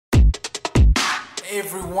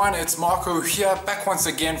Everyone, it's Marco here, back once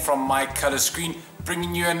again from mycolorscreen,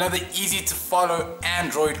 bringing you another easy to follow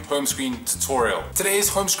Android home screen tutorial. Today's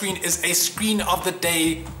home screen is a screen of the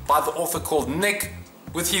day by the author called Nick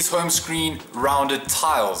with his home screen rounded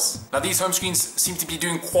tiles. Now these home screens seem to be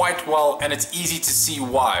doing quite well and it's easy to see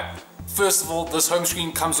why. First of all, this home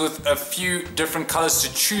screen comes with a few different colors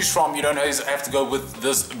to choose from. You don't always have to go with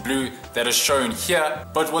this blue that is shown here.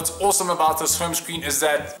 But what's awesome about this home screen is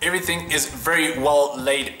that everything is very well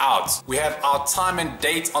laid out. We have our time and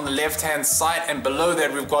date on the left hand side, and below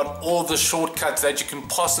that we've got all the shortcuts that you can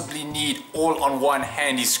possibly need all on one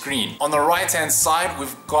handy screen. On the right hand side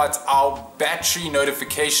we've got our battery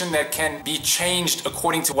notification that can be changed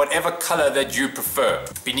according to whatever color that you prefer.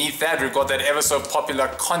 Beneath that we've got that ever so popular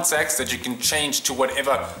contacts that you can change to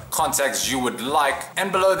whatever contacts you would like,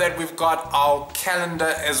 and below that we've got our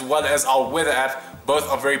calendar as well as our weather app. Both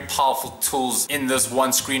are very powerful tools in this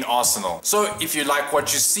one screen arsenal. So if you like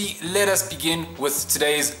what you see, let us begin with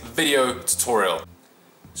today's video tutorial.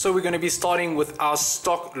 So we're going to be starting with our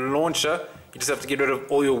stock launcher. You just have to get rid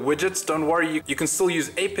of all your widgets. Don't worry, you can still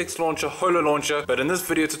use Apex Launcher, Holo Launcher, but in this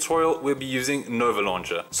video tutorial we'll be using Nova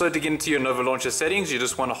Launcher. So to get into your Nova Launcher settings, you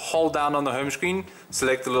just want to hold down on the home screen,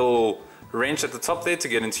 select the little wrench at the top there to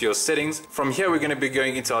get into your settings. From here we're going to be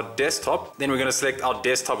going into our desktop, then we're going to select our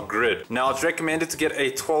desktop grid. Now it's recommended to get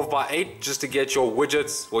a 12:8 just to get your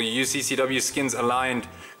widgets or your UCCW skins aligned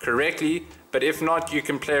correctly, but if not you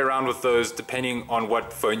can play around with those depending on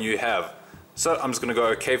what phone you have. So I'm just going to go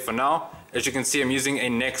OK for now. As you can see, I'm using a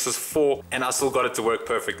Nexus 4 and I still got it to work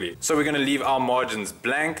perfectly. So we're going to leave our margins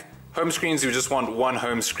blank. Home screens, we just want one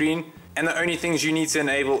home screen, and the only things you need to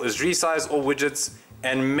enable is resize all widgets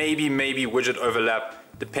and maybe widget overlap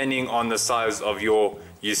depending on the size of your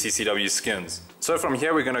UCCW skins. So from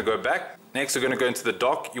here we're going to go back. Next we're going to go into the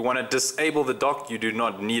dock. You want to disable the dock, you do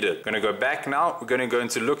not need it. We're going to go back now. We're going to go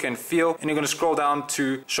into look and feel, and you're going to scroll down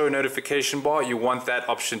to show notification bar. You want that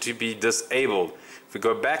option to be disabled. If we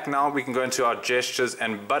go back now, we can go into our gestures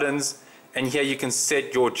and buttons, and here you can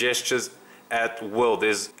set your gestures at will.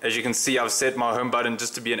 As you can see, I've set my home button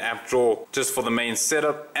just to be an app drawer just for the main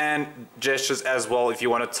setup, and gestures as well if you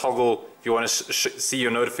want to toggle, if you want to see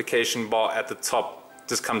your notification bar at the top.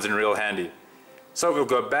 This comes in real handy. So we'll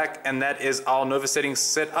go back, and that is our Nova settings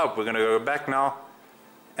set up. We're going to go back now,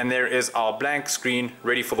 and there is our blank screen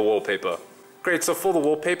ready for the wallpaper. Great, so for the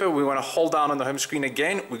wallpaper we want to hold down on the home screen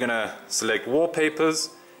again. We're going to select wallpapers,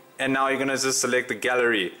 and now you're going to just select the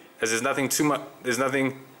gallery. As there's nothing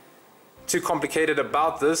too complicated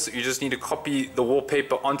about this. You just need to copy the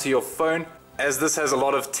wallpaper onto your phone. As this has a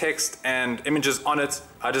lot of text and images on it,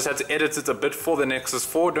 I just had to edit it a bit for the Nexus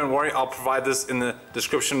 4. Don't worry, I'll provide this in the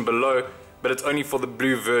description below, but it's only for the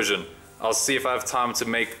blue version. I'll see if I have time to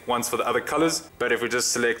make ones for the other colors, but if we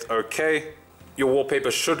just select OK, your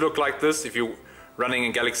wallpaper should look like this. If you're running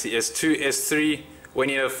in Galaxy S2, S3, when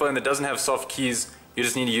you have a phone that doesn't have soft keys, you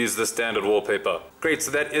just need to use the standard wallpaper. Great,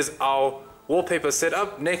 so that is our wallpaper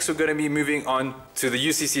setup. Next we're going to be moving on to the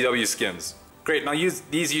UCCW skins. Great, now these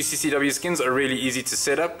UCCW skins are really easy to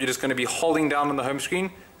set up. You're just going to be holding down on the home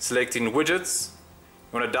screen, selecting widgets.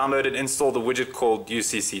 You want to download and install the widget called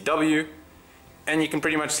UCCW, and you can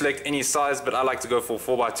pretty much select any size, but I like to go for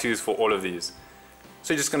 4x2s for all of these.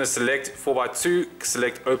 So you're just going to select 4x2,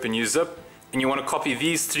 select open UZip, and you want to copy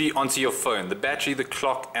these three onto your phone: the battery, the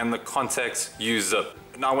clock, and the contacts UZip.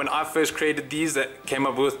 Now when I first created these, that came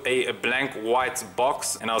up with a blank white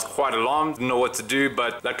box, and I was quite alarmed, didn't know what to do,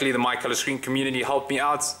 but luckily the mycolorscreen community helped me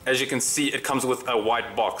out. As you can see, it comes with a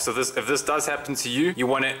white box. So if this does happen to you, you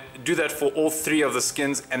want to do that for all three of the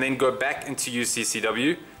skins, and then go back into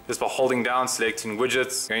UCCW just by holding down, selecting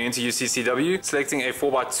widgets, going into UCCW, selecting a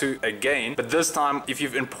 4x2 again, but this time if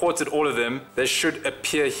you've imported all of them, they should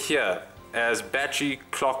appear here as battery,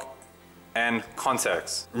 clock, and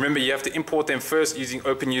contacts. Remember, you have to import them first using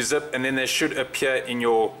open UZip, and then they should appear in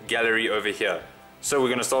your gallery over here. So we're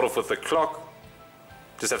going to start off with the clock.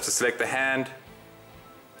 Just have to select the hand,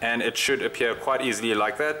 and it should appear quite easily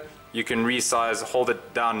like that. You can resize, hold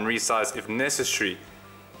it down and resize if necessary.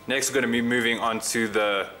 Next we're going to be moving on to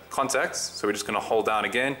the contacts, so we're just going to hold down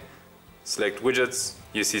again, select widgets,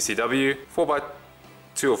 UCCW,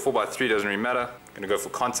 4x2 or 4x3 doesn't really matter. Going to go for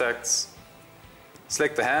contacts,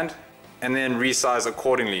 select the hand, and then resize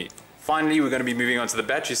accordingly. Finally we're going to be moving on to the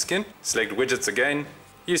battery skin. Select widgets again,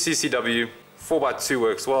 UCCW, 4x2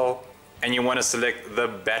 works well, and you want to select the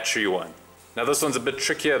battery one. Now this one's a bit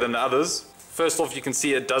trickier than the others. First off, you can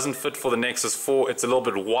see it doesn't fit for the Nexus 4, it's a little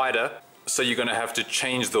bit wider, so you're going to have to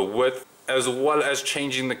change the width as well as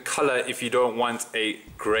changing the color if you don't want a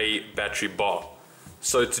gray battery bar.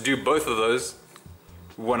 So to do both of those,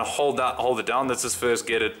 We want to hold it down. Let's just first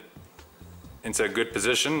get it into a good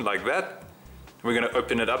position like that. We're going to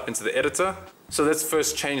open it up into the editor. So let's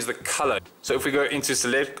first change the color. So if we go into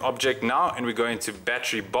select object now and we go into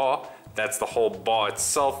battery bar, that's the whole bar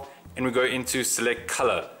itself, and we go into select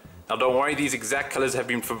color. Now don't worry, these exact colors have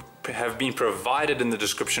been provided in the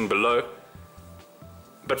description below.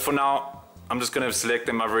 But for now, I'm just going to select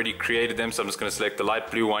them. I've already created them, so I'm just going to select the light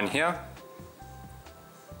blue one here.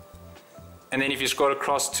 And then if you scroll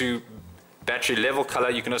across to battery level color,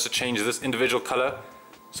 you can also change this individual color.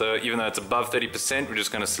 So even though it's above 30%, we're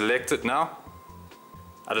just going to select it now.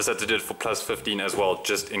 I just had to do it for plus 15 as well,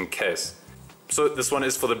 just in case. So this one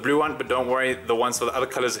is for the blue one, but don't worry, the ones for the other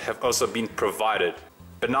colors have also been provided.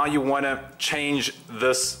 But now you want to change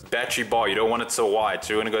this battery bar. You don't want it so wide.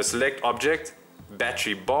 So you're going to go select object,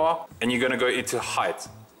 battery bar, and you're going to go into height.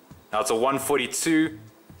 Now it's a 142,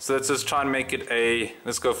 so let's just try and make it a,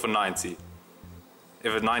 let's go for 90.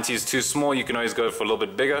 If a 90 is too small, you can always go for a little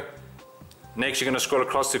bit bigger. Next, you're going to scroll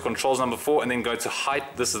across to controls number 4 and then go to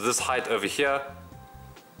height. This is this height over here.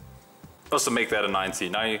 Also make that a 90.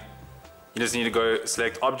 Now you just need to go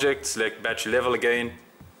select object, select battery level again,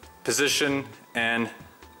 position, and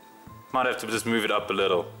might have to just move it up a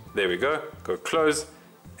little. There we go. Go close.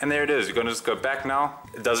 And there it is. You're going to just go back now.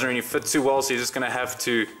 It doesn't really fit too well, so you're just going to have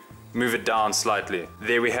to move it down slightly.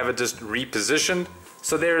 There we have it just repositioned.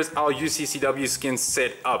 So there is our UCCW skin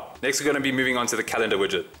set up. Next we're going to be moving on to the calendar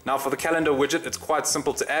widget. Now for the calendar widget, it's quite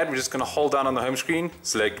simple to add. We're just going to hold down on the home screen,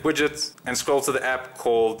 select widgets, and scroll to the app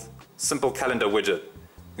called Simple Calendar Widget.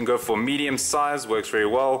 You can go for medium size, works very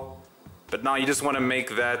well. But now you just want to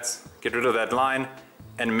make that, get rid of that line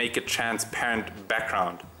and make a transparent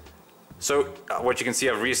background. So what you can see,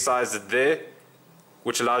 I've resized it there,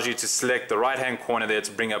 which allows you to select the right hand corner there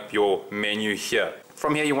to bring up your menu here.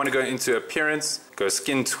 From here you want to go into appearance, go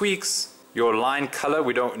skin tweaks, your line color,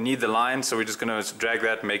 we don't need the line, so we're just going to drag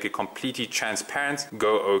that, make it completely transparent,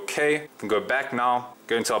 go OK, and go back now,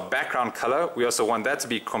 go into our background color, we also want that to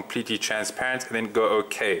be completely transparent, and then go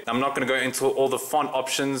OK. I'm not going to go into all the font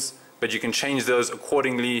options, but you can change those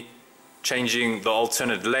accordingly, changing the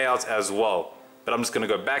alternate layout as well. But I'm just going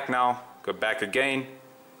to go back now, go back again,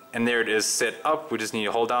 and there it is set up. We just need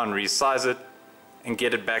to hold down and resize it and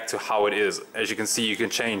get it back to how it is. As you can see, you can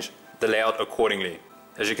change the layout accordingly.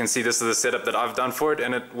 As you can see, this is the setup that I've done for it,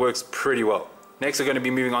 and it works pretty well. Next, we're going to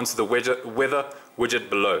be moving on to the weather widget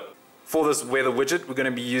below. For this weather widget, we're going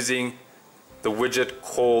to be using the widget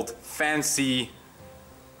called Fancy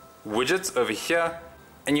Widgets over here,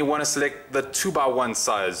 and you want to select the 2x1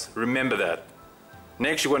 size. Remember that.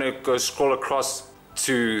 Next, you want to go scroll across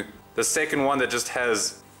to the second one that just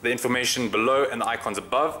has the information below and the icons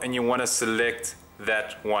above, and you want to select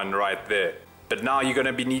that one right there. But now you're going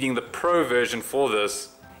to be needing the Pro version for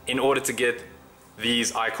this in order to get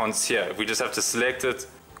these icons here. We just have to select it,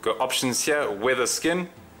 go options here, weather skin.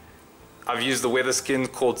 I've used the weather skin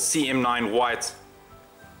called CM9 white,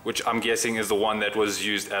 which I'm guessing is the one that was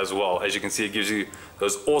used as well. As you can see, it gives you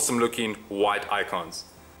those awesome looking white icons.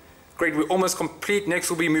 Great, we're almost complete. Next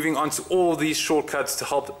we'll be moving on to all these shortcuts to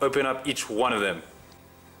help open up each one of them.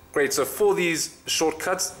 Great, so for these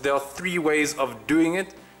shortcuts, there are 3 ways of doing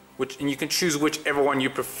it, and you can choose whichever one you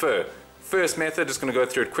prefer. First method, just going to go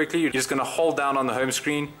through it quickly. You're just going to hold down on the home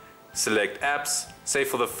screen, select apps, say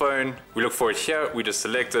for the phone, we look for it here, we just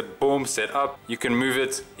select it, boom, set up. You can move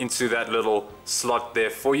it into that little slot there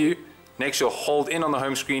for you. Next you'll hold in on the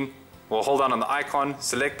home screen, we'll hold down on the icon,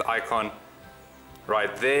 select the icon.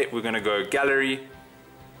 Right there, we're going to go gallery.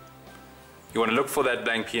 You want to look for that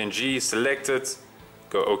blank PNG, select it,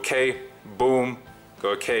 go OK, boom,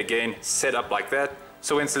 go OK again, set up like that.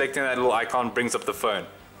 So when selecting that little icon, brings up the phone.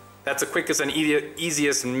 That's the quickest and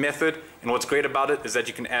easiest method, and what's great about it is that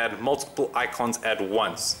you can add multiple icons at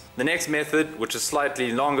once. The next method, which is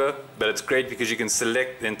slightly longer, but it's great because you can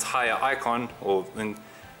select the entire icon, or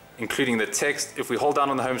including the text. If we hold down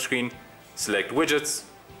on the home screen, select widgets,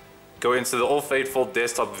 go into the All Faithful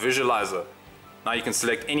desktop visualizer. Now you can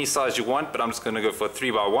select any size you want, but I'm just going to go for a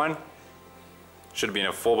 3x1. Should have been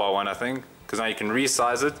a 4x1 I think, because now you can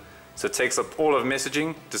resize it. So it takes up all of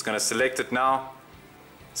messaging. Just going to select it now.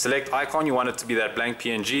 Select icon, you want it to be that blank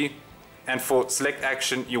PNG. And for select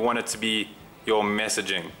action, you want it to be your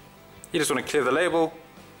messaging. You just want to clear the label,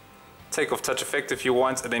 take off touch effect if you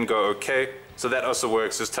want, and then go OK. So that also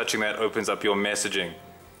works, just touching that opens up your messaging.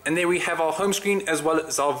 And there we have our home screen as well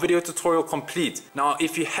as our video tutorial complete. Now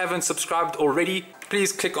if you haven't subscribed already,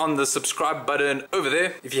 please click on the subscribe button over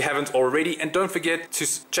there if you haven't already, and don't forget to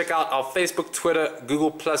check out our Facebook, Twitter,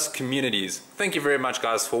 Google+ communities. Thank you very much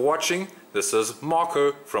guys for watching. This is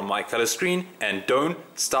Marco from mycolorscreen, and don't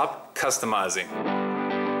stop customizing.